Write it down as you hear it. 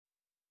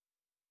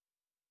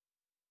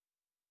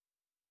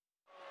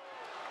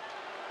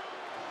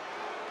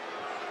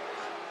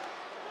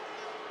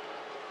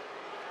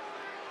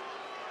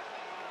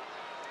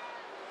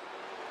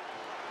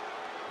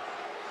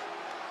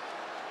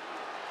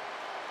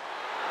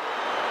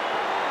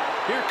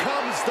Here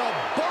comes the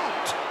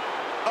boat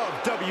of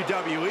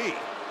WWE.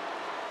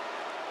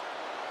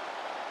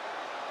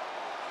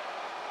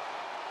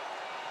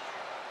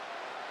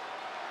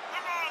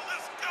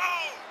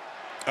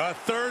 A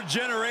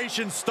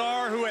third-generation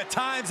star who at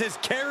times has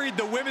carried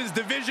the women's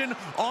division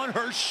on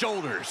her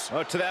shoulders.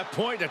 To that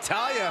point,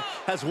 Natalya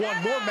has won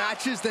more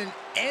matches than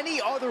any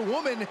other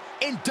woman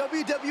in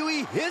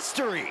WWE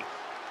history.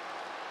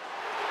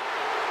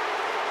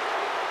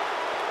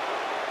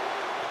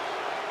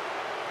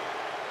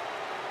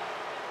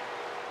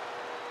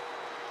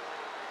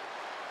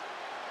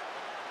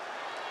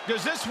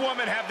 Does this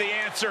woman have the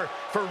answer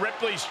for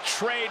Ripley's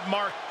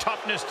trademark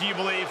toughness, do you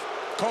believe?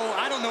 Cole,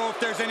 I don't know if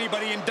there's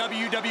anybody in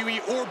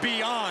WWE or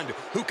beyond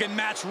who can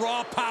match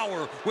raw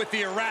power with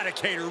the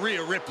Eradicator,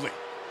 Rhea Ripley.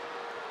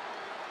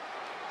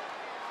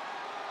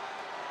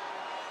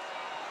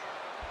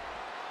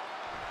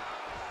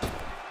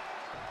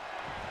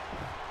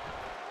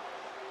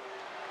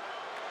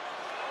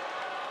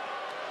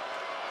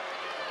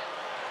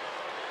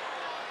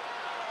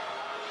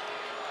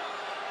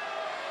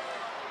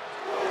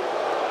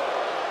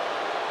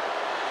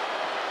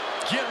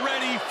 Get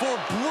ready for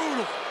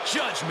brutal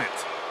judgment.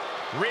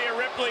 Rhea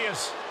Ripley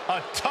is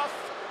a tough,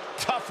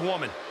 tough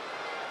woman.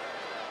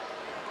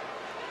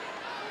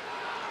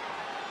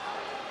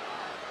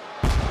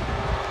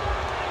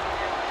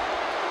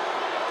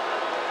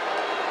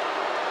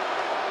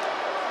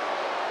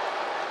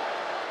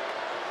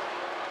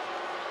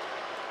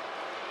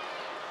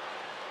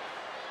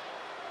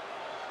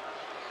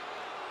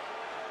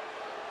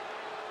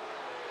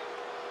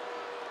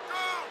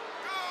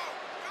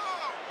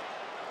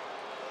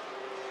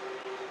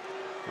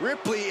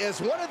 Ripley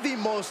is one of the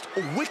most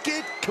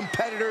wicked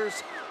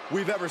competitors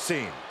we've ever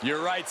seen.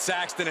 You're right,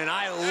 Saxton, and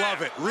I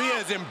love it. Rhea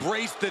has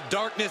embraced the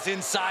darkness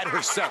inside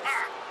herself.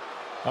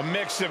 A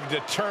mix of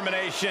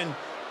determination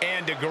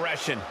and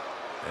aggression.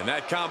 And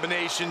that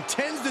combination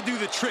tends to do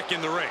the trick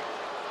in the ring.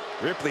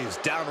 Ripley is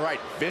downright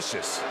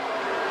vicious.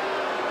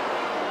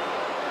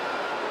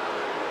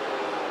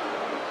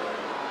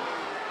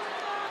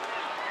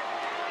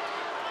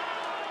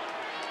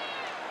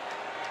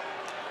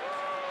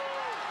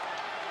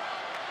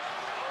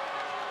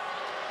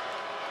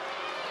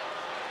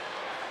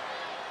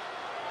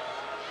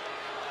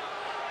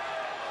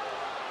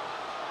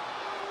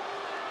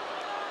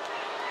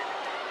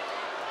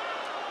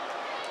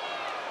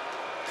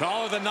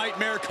 Call her the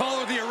Nightmare, call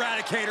her the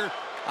Eradicator.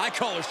 I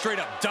call her straight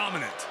up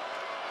dominant.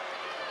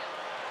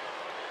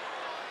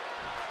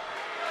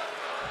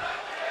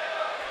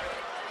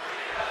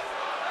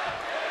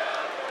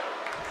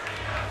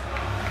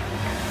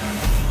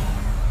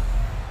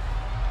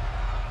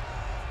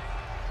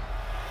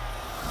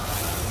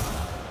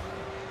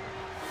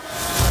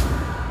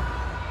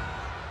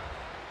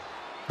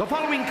 The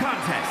following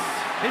contest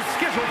is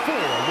scheduled for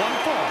one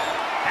fall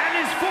and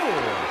is for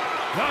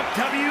the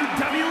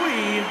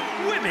WWE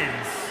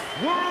Women's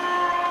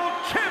World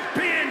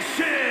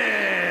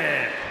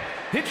Championship.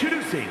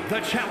 Introducing the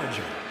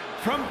challenger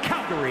from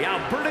Calgary,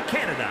 Alberta,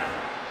 Canada,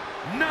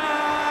 Natalya.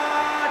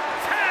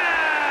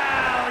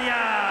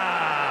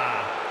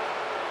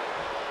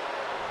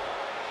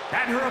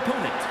 And her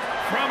opponent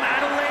from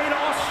Adelaide,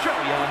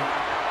 Australia,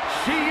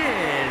 she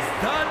is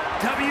the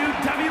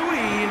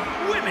WWE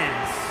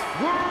Women's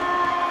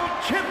World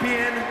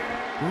Champion,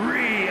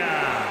 Rhea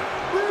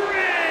Ripley.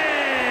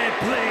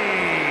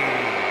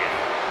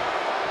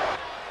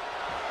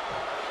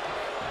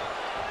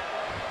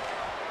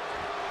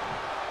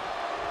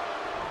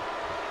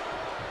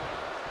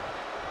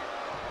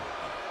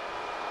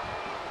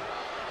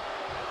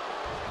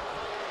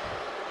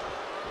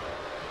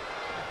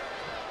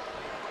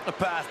 The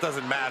past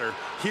doesn't matter.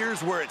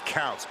 Here's where it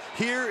counts.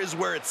 Here is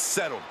where it's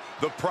settled.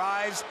 The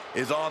prize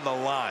is on the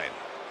line.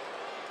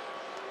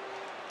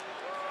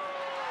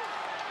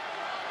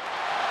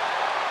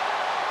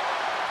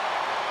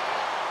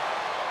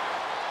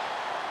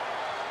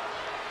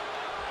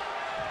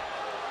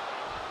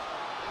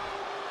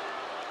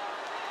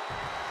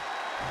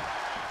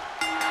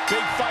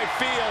 Big fight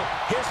feel.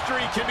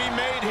 History can be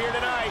made here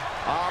tonight.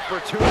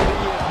 Opportunity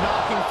is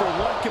knocking for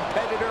one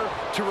competitor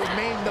to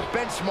remain the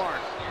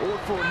benchmark, or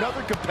for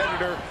another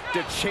competitor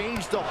to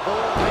change the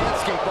whole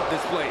landscape of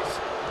this place.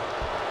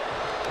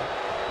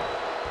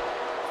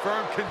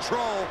 Firm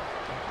control.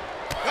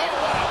 Oh,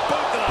 what a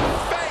boot to the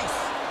face!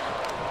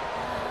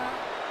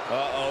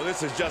 Uh-oh,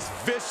 this is just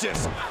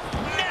vicious.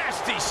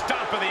 Nasty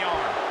stomp of the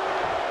arm.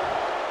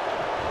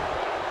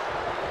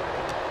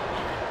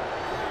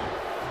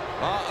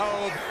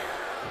 Uh-oh.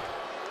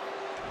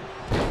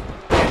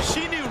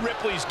 She knew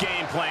Ripley's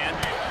game plan.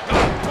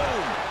 Oh,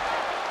 boom!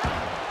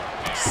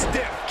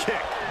 Stiff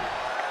kick.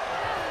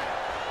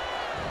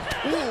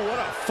 Ooh, what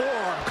a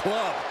forearm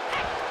club.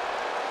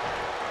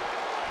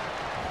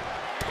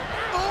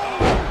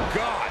 Oh,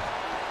 God.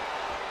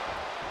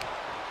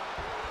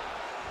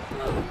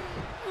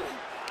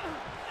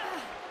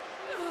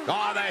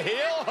 Oh, the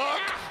heel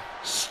hook.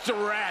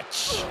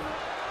 Stretch.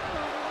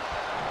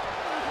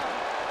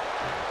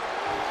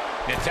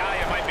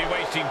 Natalya might be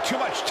wasting too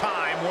much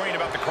time worrying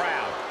about the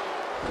crowd.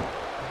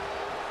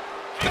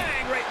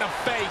 the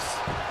face.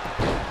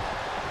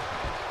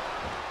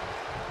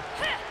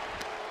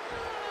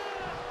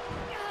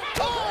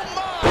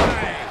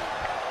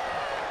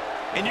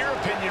 In your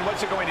opinion,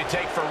 what's it going to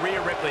take for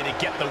Rhea Ripley to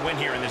get the win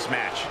here in this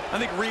match? I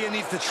think Rhea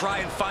needs to try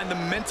and find the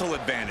mental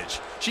advantage.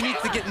 She needs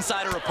to get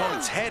inside her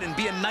opponent's head and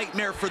be a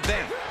nightmare for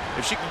them.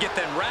 If she can get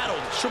them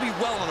rattled, she'll be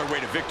well on her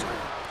way to victory.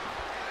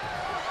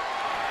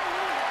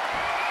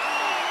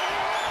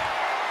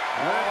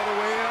 All the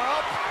way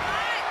up.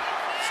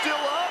 Still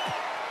up.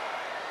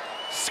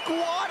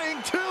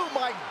 Squatting too,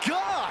 my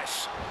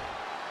gosh.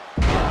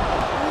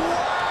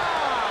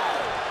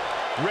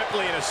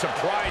 Ripley in a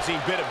surprising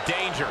bit of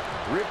danger.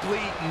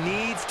 Ripley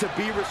needs to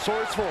be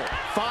resourceful.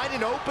 Find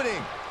an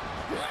opening.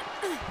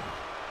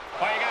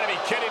 Oh, you gotta be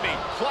kidding me.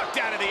 Plucked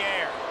out of the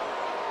air.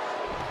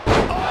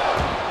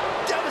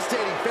 Oh,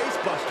 devastating face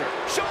buster.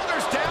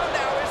 Shoulders down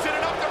now. Is it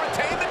enough to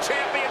retain the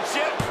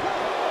championship?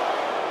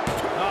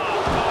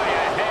 Oh, by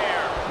a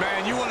hair.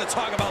 Man, you want to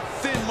talk about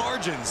thin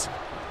margins.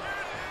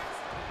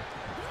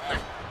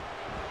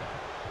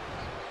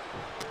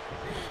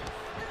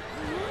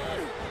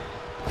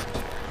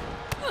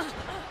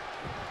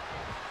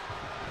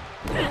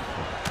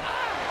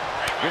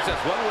 Guess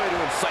that's one way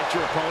to incite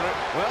your opponent.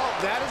 Well,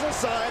 that is a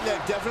sign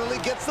that definitely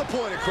gets the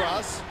point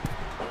across.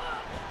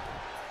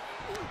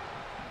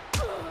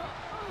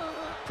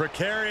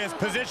 Precarious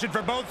position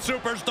for both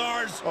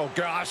superstars. Oh,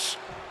 gosh.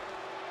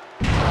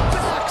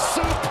 Back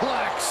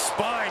suplex.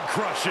 Spine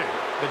crushing.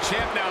 The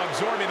champ now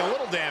absorbing a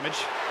little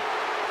damage.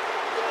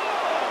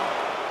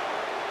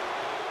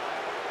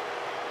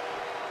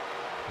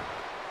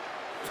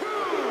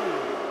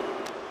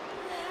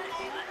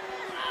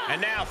 And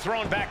now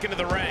thrown back into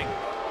the ring.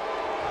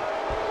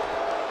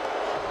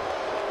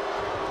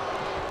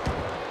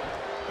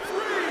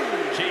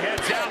 She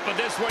heads out, but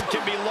this one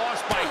can be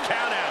lost by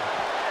countout.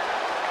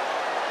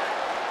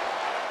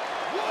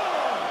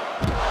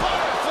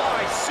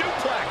 Butterfly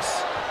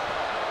suplex.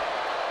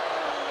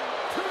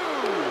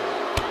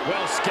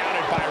 Well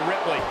scouted by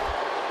Ripley.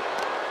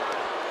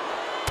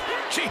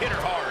 She hit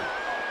her hard.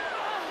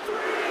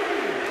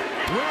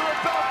 We're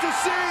about to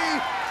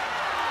see.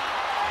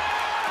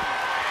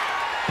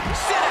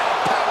 Sit-out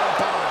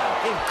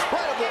powerbomb.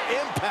 Incredible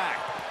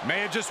impact. May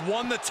have just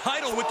won the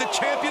title with the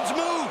champion's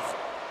move.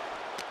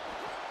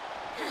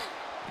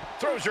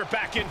 Throws her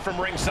back in from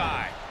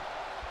ringside.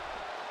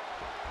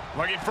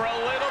 Looking for a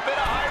little bit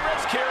of high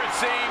risk here, it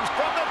seems.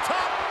 From the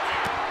top.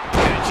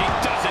 And she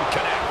doesn't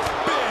connect.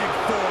 Big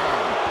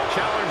form.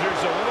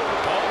 Challenger's a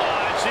little... Hold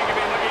on. She could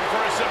be looking for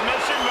a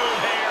submission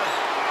move here.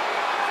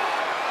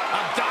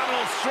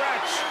 Abdominal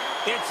stretch.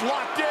 It's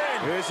locked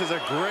in. This is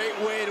a great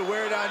way to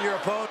wear down your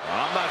opponent.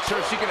 I'm not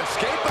sure she can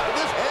escape out of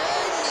this.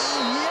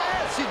 And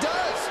yes, she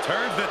does.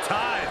 Turns the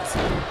tides.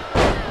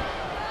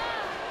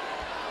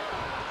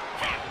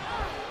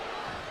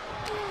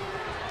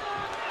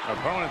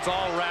 Opponent's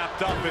all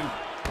wrapped up in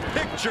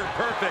picture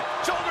perfect.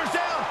 Shoulders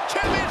down.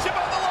 Championship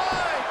on the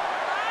line.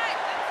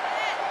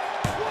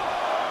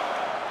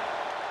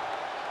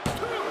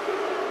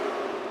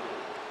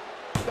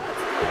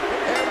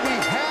 And we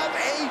have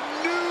a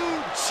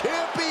new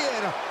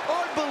champion.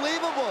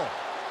 Unbelievable.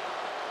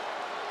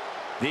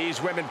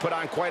 These women put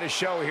on quite a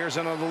show. Here's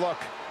another look.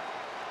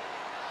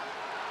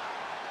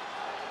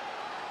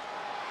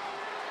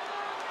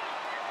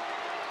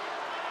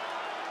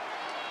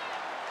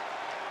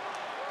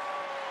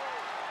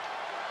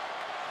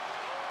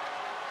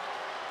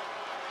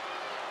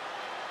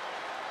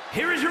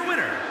 Here is your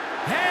winner,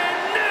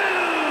 and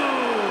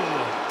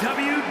new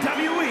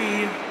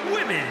WWE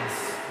Women's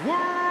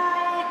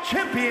World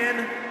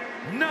Champion,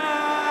 Natalya!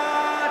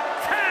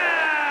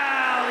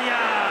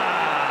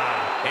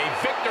 A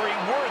victory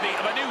worthy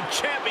of a new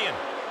champion.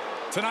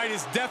 Tonight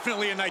is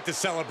definitely a night to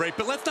celebrate,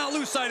 but let's not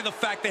lose sight of the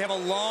fact they have a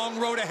long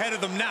road ahead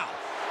of them now.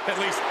 At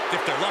least,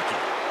 if they're lucky.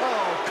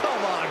 Oh,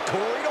 come on,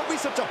 Corey. Don't be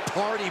such a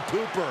party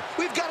pooper.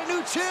 We've got a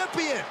new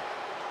champion.